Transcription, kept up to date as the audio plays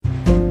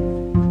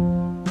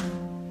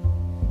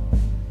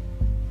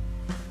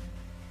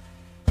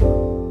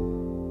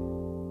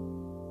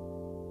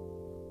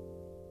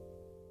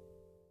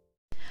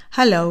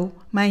Hello,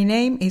 my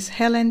name is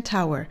Helen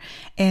Tower,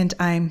 and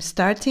I'm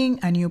starting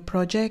a new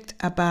project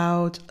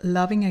about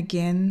loving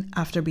again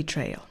after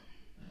betrayal.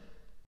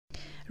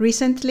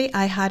 Recently,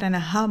 I had an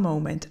aha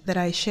moment that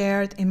I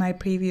shared in my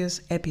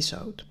previous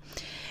episode.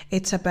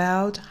 It's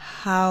about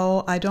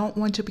how I don't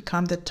want to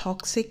become the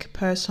toxic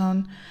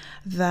person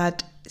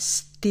that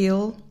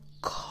still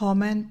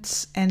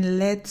comments and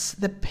lets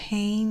the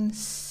pain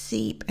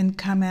seep and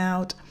come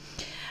out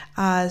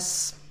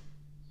as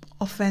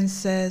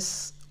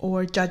offenses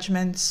or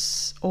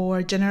judgments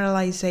or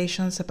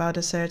generalizations about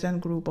a certain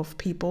group of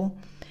people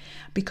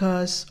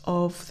because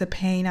of the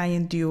pain I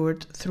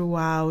endured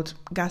throughout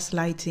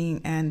gaslighting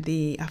and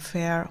the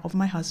affair of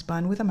my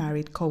husband with a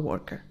married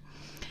coworker.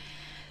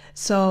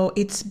 So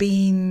it's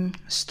been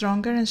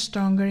stronger and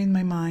stronger in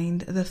my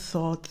mind, the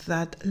thought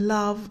that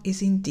love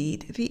is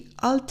indeed the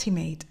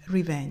ultimate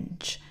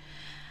revenge.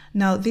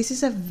 Now, this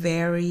is a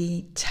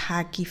very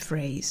tacky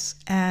phrase,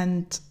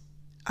 and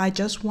I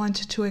just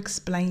wanted to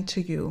explain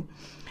to you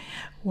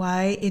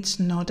why it's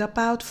not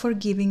about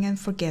forgiving and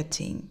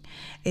forgetting.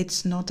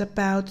 It's not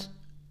about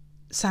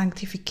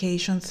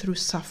sanctification through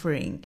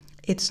suffering.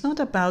 It's not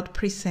about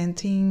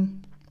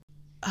presenting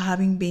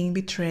having been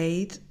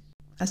betrayed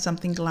as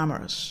something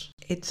glamorous.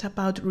 It's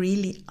about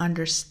really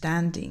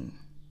understanding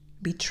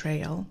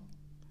betrayal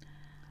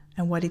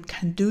and what it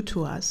can do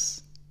to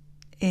us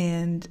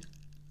and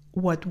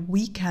what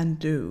we can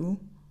do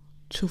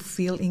to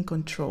feel in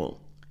control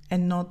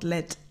and not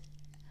let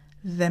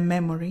the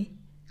memory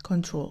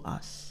control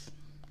us.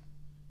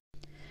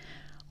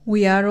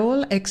 We are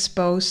all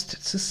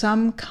exposed to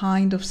some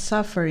kind of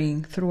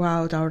suffering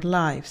throughout our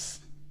lives.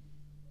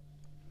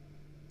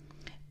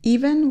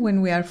 Even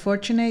when we are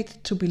fortunate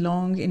to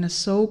belong in a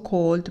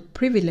so-called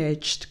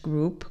privileged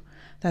group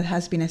that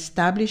has been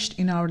established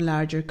in our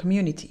larger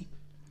community.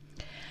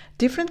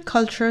 Different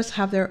cultures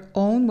have their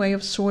own way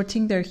of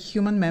sorting their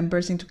human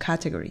members into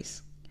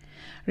categories.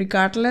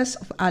 Regardless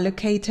of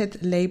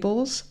allocated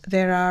labels,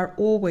 there are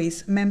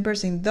always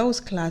members in those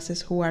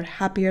classes who are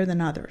happier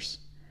than others.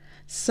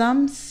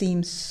 Some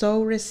seem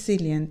so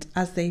resilient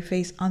as they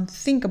face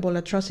unthinkable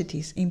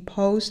atrocities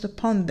imposed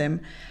upon them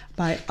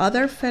by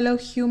other fellow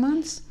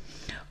humans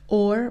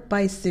or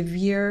by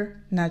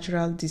severe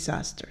natural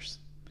disasters.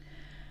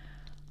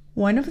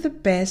 One of the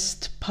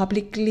best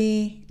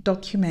publicly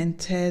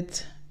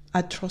documented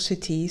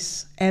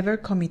atrocities ever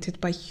committed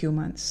by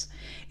humans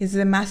is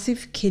the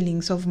massive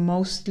killings of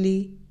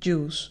mostly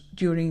Jews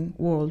during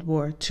World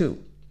War II.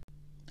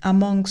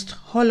 Amongst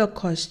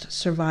Holocaust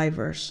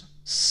survivors,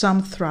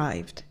 some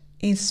thrived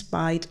in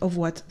spite of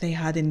what they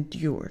had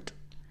endured.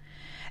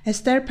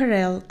 Esther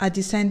Perel, a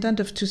descendant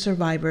of two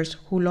survivors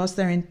who lost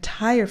their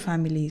entire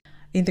family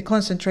in the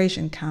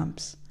concentration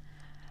camps,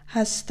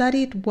 has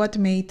studied what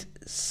made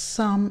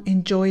some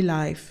enjoy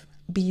life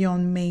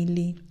beyond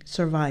mainly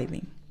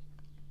surviving.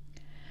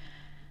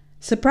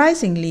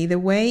 Surprisingly, the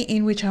way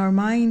in which our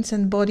minds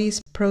and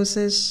bodies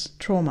process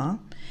trauma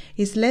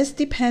is less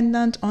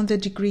dependent on the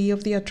degree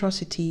of the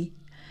atrocity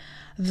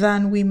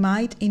than we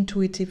might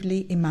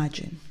intuitively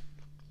imagine.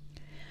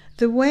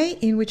 The way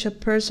in which a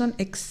person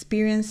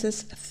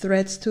experiences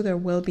threats to their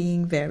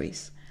well-being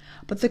varies,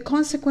 but the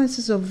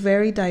consequences of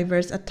very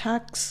diverse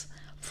attacks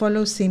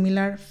follow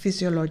similar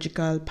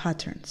physiological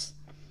patterns.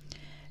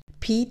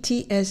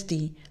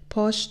 PTSD,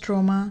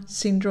 post-trauma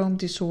syndrome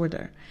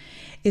disorder,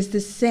 is the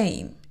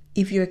same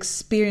if you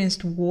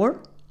experienced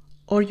war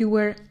or you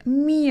were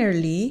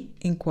merely,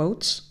 in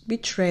quotes,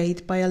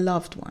 betrayed by a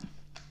loved one.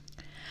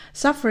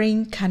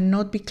 Suffering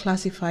cannot be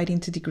classified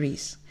into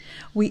degrees.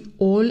 We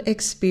all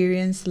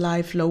experience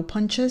life low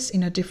punches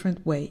in a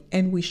different way,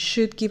 and we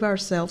should give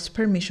ourselves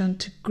permission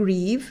to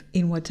grieve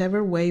in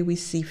whatever way we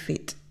see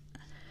fit.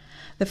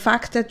 The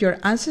fact that your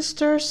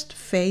ancestors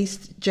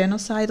faced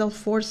genocidal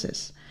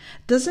forces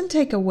doesn't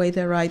take away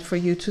the right for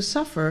you to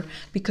suffer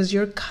because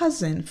your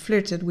cousin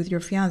flirted with your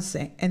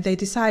fiancé and they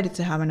decided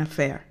to have an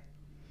affair.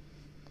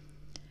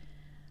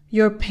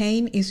 Your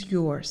pain is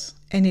yours,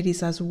 and it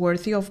is as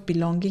worthy of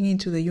belonging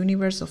into the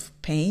universe of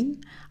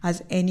pain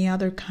as any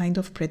other kind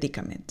of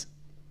predicament.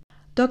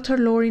 Dr.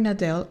 Lori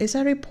Nadell is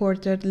a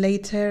reporter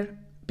later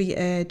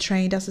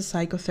trained as a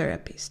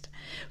psychotherapist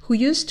who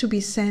used to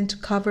be sent to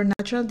cover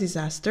natural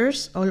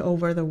disasters all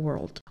over the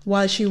world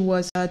while she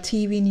was a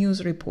TV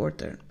news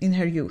reporter in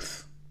her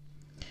youth.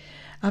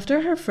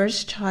 After her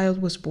first child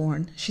was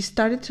born, she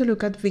started to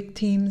look at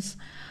victims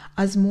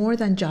as more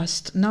than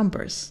just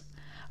numbers,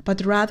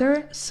 but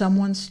rather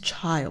someone's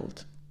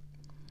child.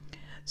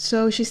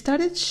 So she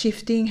started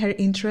shifting her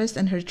interest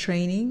and her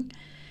training,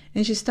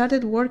 and she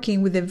started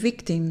working with the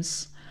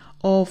victims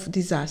of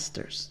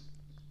disasters.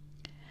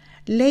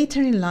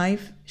 Later in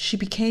life, she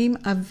became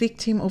a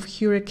victim of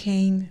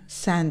Hurricane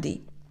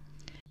Sandy.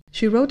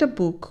 She wrote a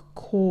book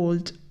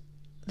called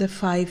The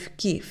 5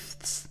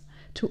 Gifts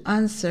to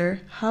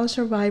answer how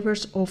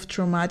survivors of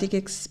traumatic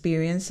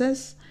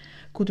experiences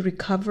could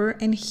recover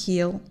and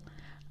heal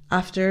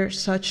after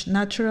such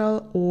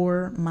natural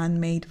or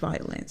man-made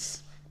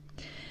violence.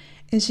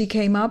 And she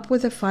came up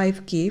with the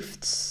 5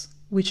 gifts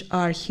which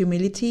are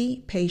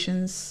humility,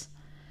 patience,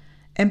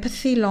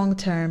 empathy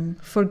long-term,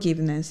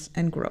 forgiveness,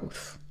 and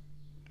growth.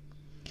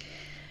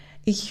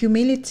 In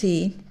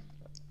humility,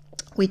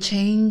 we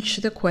change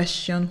the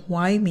question,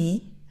 why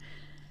me,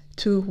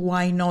 to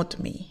why not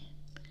me?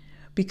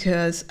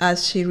 Because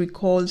as she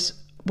recalls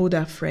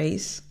Buddha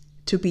phrase,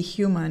 to be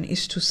human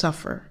is to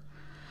suffer.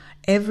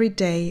 Every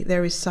day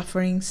there is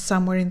suffering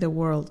somewhere in the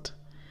world.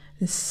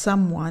 And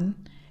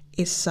someone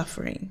is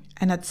suffering.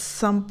 And at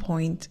some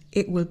point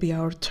it will be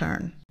our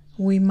turn.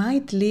 We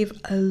might live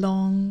a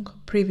long,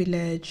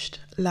 privileged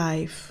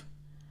life,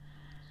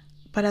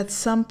 but at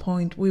some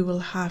point we will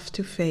have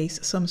to face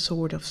some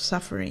sort of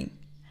suffering.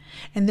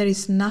 And there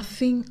is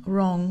nothing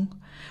wrong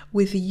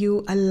with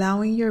you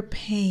allowing your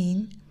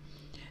pain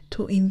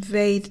to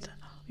invade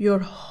your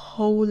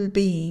whole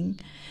being,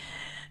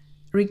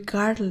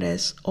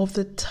 regardless of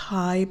the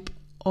type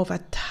of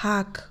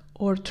attack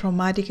or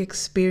traumatic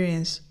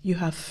experience you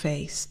have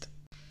faced.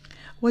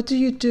 What do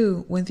you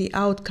do when the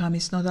outcome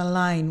is not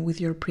aligned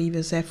with your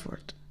previous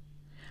effort?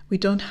 We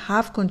don't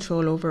have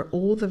control over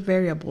all the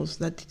variables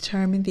that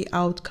determine the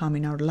outcome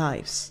in our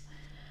lives.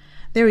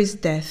 There is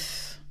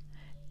death,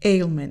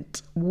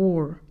 ailment,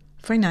 war,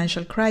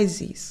 financial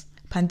crises,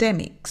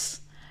 pandemics,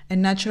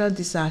 and natural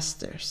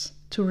disasters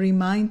to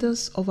remind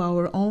us of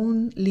our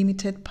own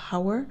limited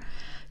power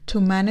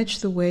to manage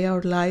the way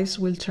our lives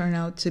will turn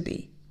out to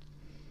be.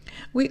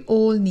 We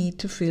all need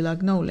to feel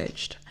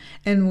acknowledged,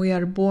 and we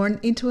are born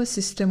into a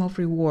system of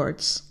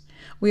rewards.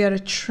 We are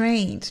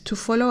trained to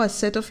follow a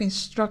set of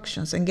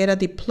instructions and get a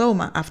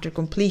diploma after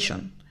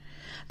completion.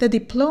 The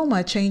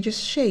diploma changes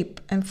shape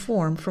and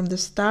form from the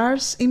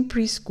stars in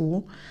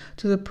preschool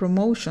to the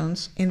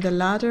promotions in the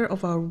ladder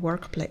of our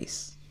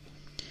workplace.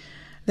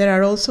 There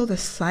are also the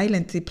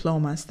silent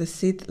diplomas that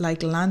sit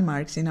like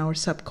landmarks in our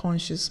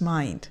subconscious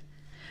mind.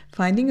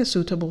 Finding a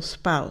suitable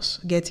spouse,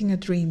 getting a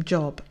dream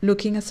job,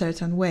 looking a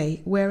certain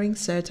way, wearing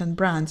certain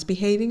brands,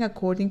 behaving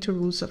according to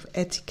rules of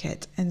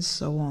etiquette, and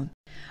so on.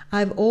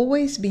 I've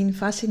always been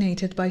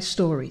fascinated by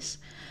stories,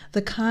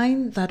 the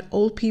kind that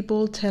old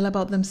people tell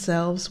about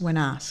themselves when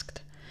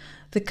asked,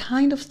 the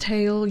kind of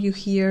tale you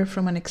hear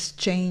from an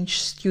exchange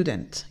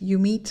student you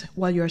meet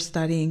while you're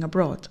studying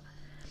abroad.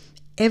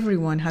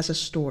 Everyone has a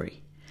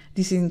story.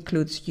 This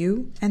includes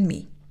you and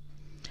me.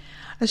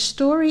 A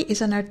story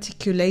is an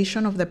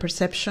articulation of the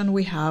perception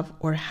we have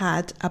or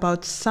had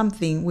about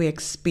something we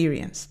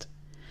experienced.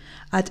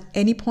 At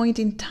any point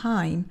in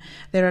time,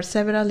 there are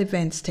several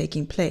events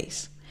taking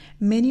place.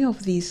 Many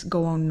of these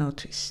go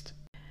unnoticed.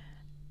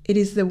 It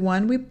is the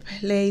one we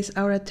place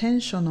our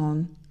attention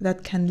on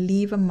that can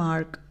leave a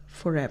mark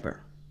forever.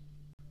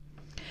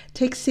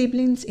 Take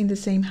siblings in the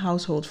same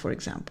household, for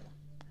example.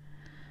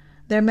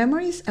 Their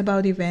memories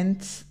about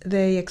events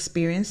they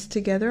experienced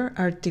together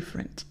are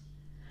different.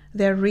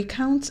 Their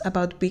recounts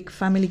about big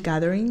family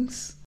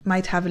gatherings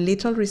might have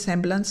little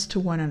resemblance to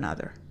one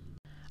another.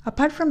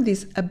 Apart from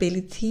this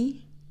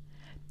ability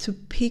to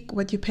pick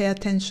what you pay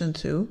attention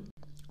to,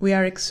 we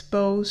are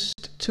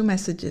exposed to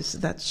messages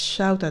that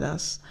shout at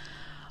us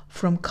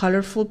from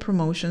colorful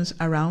promotions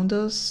around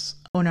us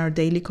on our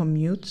daily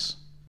commutes,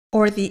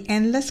 or the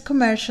endless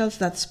commercials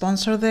that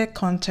sponsor the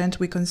content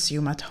we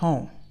consume at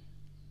home.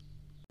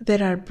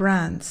 There are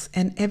brands,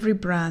 and every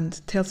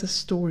brand tells a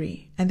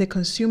story, and the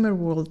consumer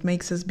world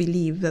makes us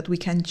believe that we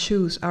can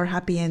choose our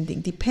happy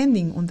ending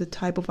depending on the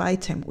type of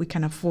item we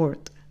can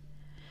afford.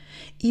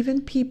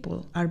 Even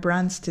people are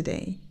brands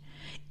today,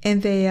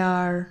 and they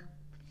are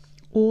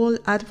all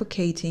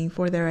advocating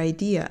for their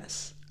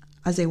ideas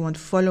as they want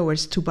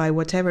followers to buy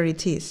whatever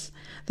it is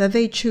that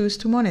they choose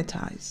to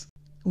monetize.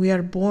 We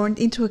are born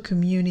into a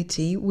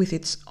community with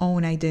its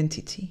own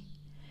identity.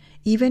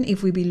 Even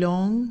if we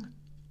belong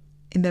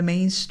in the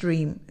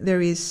mainstream,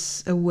 there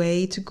is a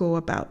way to go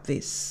about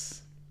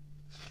this.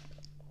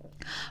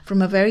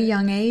 From a very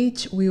young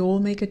age, we all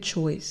make a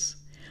choice.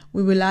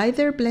 We will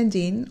either blend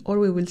in or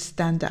we will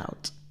stand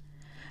out.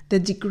 The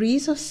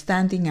degrees of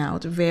standing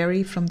out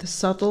vary from the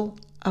subtle,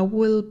 I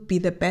will be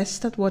the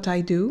best at what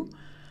I do,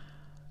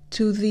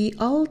 to the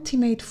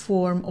ultimate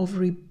form of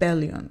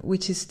rebellion,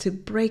 which is to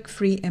break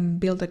free and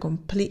build a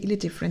completely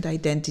different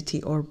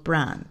identity or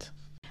brand.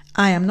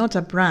 I am not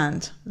a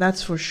brand,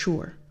 that's for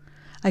sure.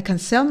 I can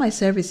sell my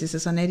services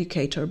as an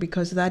educator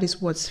because that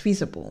is what's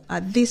feasible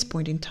at this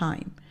point in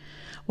time.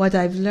 What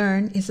I've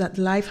learned is that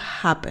life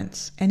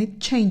happens and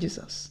it changes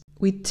us.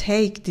 We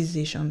take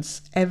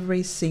decisions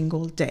every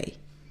single day.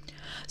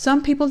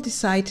 Some people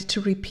decide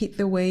to repeat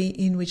the way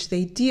in which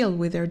they deal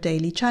with their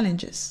daily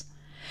challenges,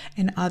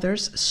 and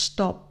others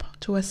stop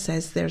to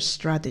assess their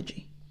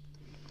strategy.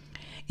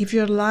 If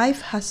your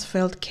life has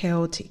felt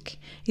chaotic,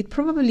 it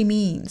probably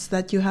means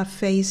that you have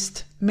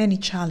faced many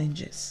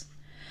challenges.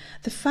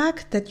 The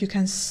fact that you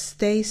can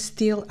stay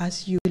still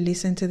as you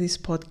listen to this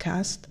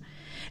podcast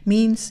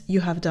means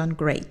you have done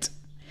great.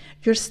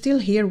 You're still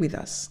here with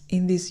us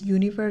in this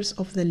universe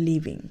of the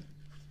living.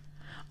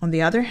 On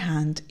the other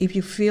hand, if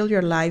you feel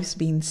your life's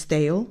being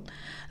stale,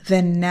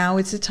 then now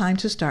it's the time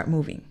to start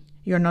moving.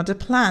 You're not a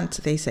plant,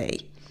 they say.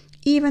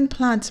 Even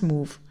plants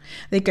move.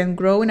 They can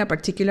grow in a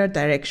particular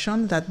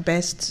direction that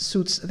best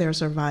suits their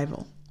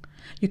survival.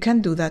 You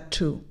can do that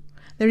too.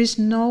 There is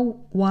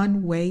no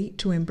one way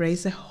to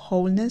embrace the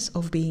wholeness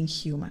of being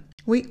human.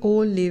 We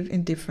all live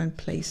in different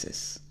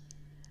places,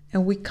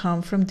 and we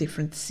come from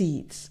different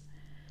seeds.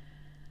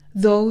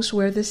 Those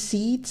were the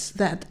seeds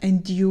that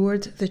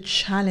endured the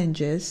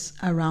challenges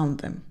around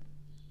them.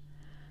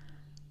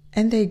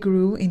 And they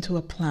grew into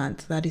a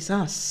plant that is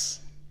us.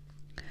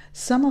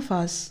 Some of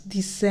us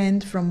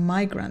descend from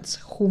migrants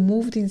who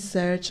moved in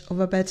search of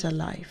a better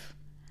life.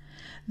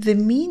 The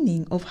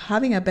meaning of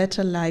having a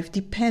better life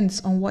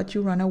depends on what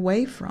you run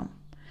away from.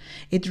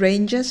 It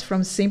ranges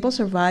from simple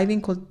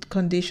surviving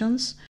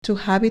conditions to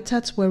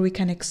habitats where we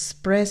can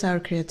express our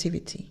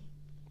creativity.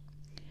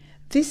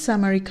 This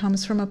summary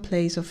comes from a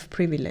place of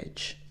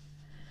privilege.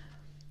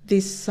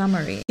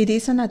 It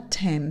is an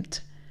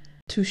attempt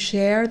to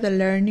share the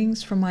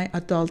learnings from my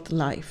adult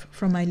life,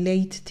 from my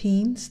late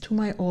teens to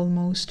my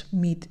almost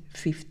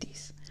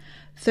mid-50s.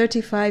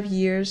 35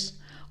 years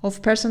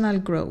of personal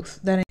growth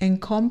that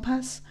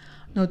encompass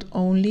not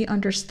only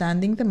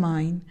understanding the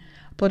mind,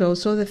 but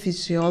also the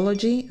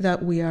physiology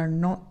that we are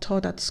not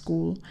taught at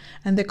school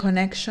and the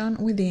connection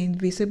with the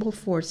invisible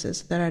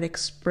forces that are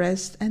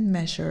expressed and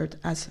measured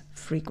as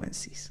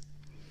frequencies.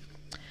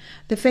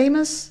 The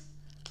famous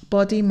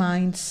Body,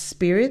 Mind,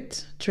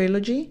 Spirit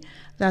trilogy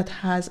that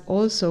has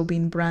also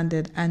been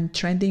branded and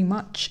trending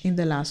much in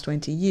the last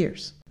 20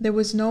 years. There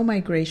was no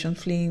migration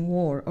fleeing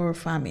war or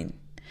famine.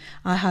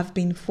 I have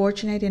been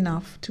fortunate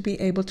enough to be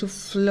able to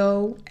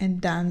flow and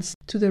dance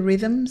to the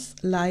rhythms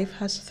life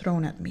has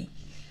thrown at me.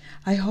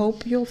 I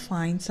hope you'll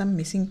find some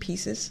missing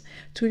pieces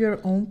to your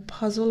own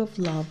puzzle of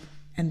love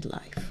and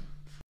life.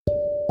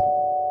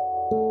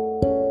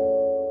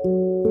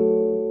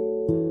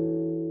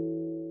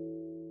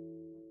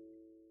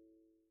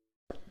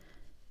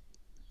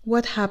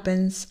 What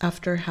happens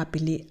after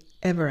happily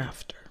ever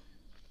after?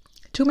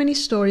 Too many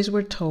stories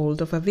were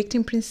told of a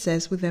victim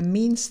princess with a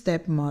mean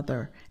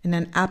stepmother and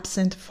an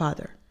absent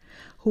father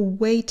who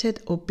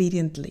waited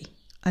obediently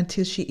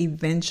until she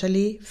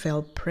eventually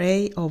fell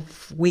prey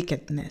of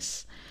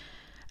wickedness.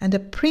 And a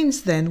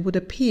prince then would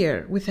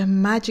appear with a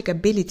magic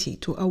ability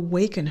to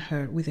awaken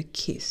her with a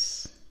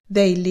kiss.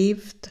 They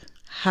lived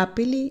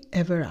happily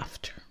ever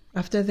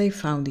after they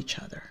found each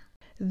other.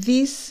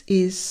 This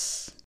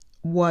is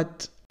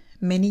what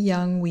many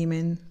young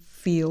women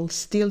feel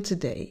still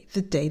today,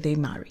 the day they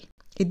marry.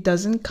 It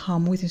doesn't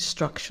come with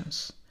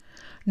instructions.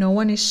 No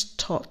one is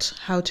taught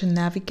how to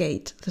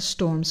navigate the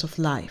storms of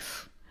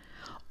life.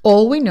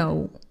 All we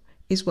know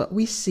is what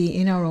we see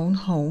in our own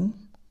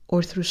home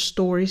or through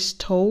stories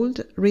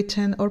told,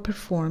 written, or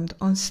performed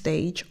on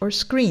stage or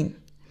screen.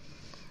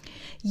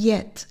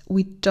 Yet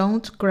we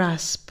don't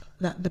grasp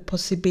that the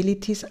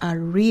possibilities are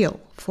real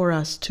for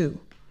us too.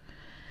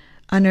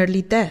 An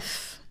early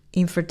death,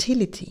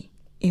 infertility,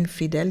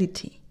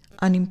 infidelity,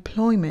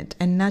 unemployment,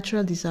 and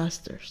natural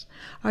disasters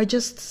are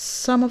just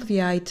some of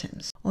the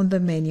items on the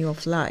menu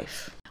of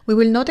life. We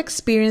will not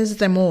experience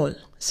them all,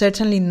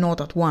 certainly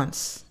not at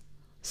once.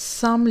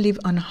 Some live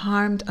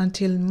unharmed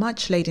until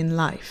much late in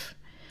life.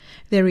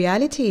 The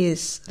reality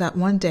is that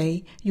one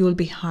day you will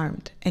be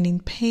harmed, and in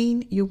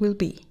pain you will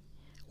be.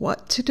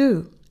 What to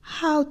do?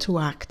 How to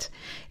act?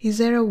 Is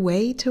there a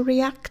way to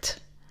react?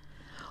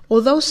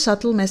 Although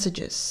subtle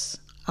messages,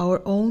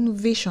 our own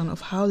vision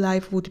of how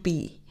life would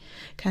be,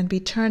 can be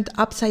turned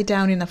upside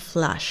down in a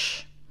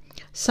flash,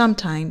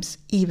 sometimes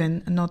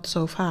even not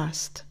so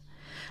fast.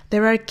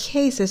 There are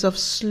cases of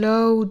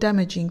slow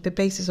damaging the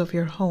basis of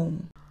your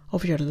home,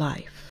 of your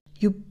life.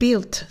 You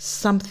built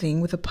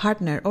something with a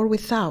partner or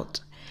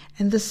without,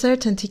 and the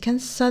certainty can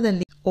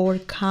suddenly or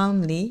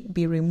calmly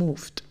be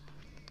removed.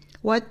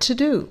 What to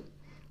do?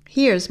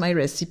 Here's my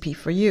recipe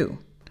for you.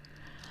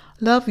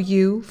 Love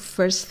you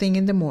first thing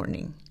in the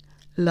morning.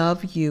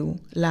 Love you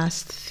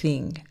last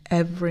thing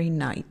every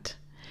night.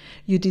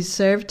 You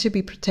deserve to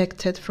be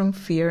protected from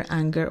fear,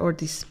 anger, or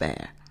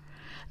despair.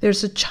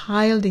 There's a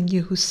child in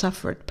you who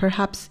suffered,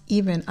 perhaps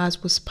even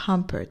as was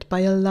pampered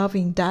by a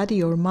loving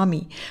daddy or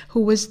mommy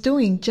who was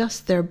doing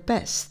just their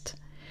best.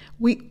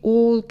 We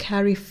all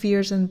carry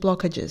fears and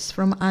blockages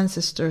from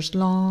ancestors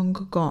long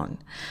gone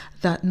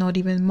that not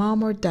even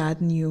mom or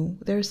dad knew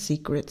their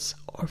secrets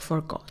or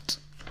forgot.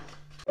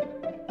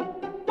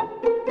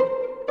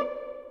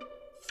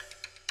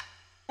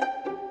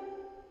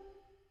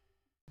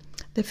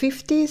 The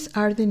 50s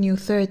are the new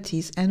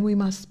 30s, and we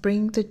must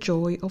bring the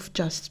joy of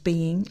just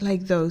being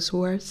like those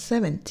who are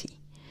 70.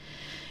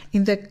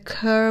 In the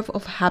curve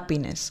of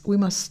happiness, we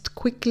must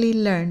quickly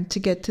learn to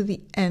get to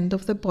the end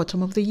of the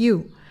bottom of the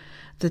U,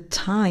 the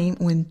time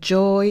when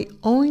joy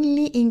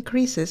only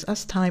increases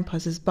as time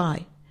passes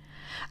by.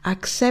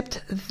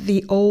 Accept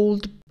the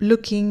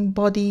old-looking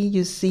body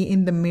you see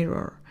in the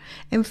mirror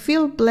and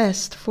feel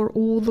blessed for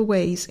all the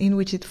ways in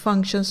which it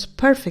functions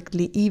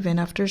perfectly even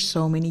after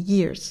so many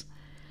years.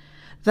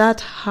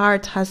 That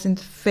heart hasn't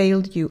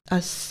failed you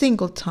a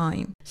single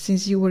time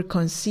since you were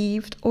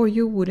conceived, or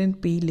you wouldn't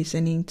be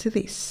listening to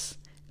this.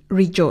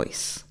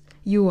 Rejoice.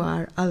 You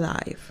are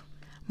alive.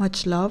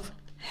 Much love,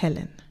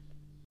 Helen.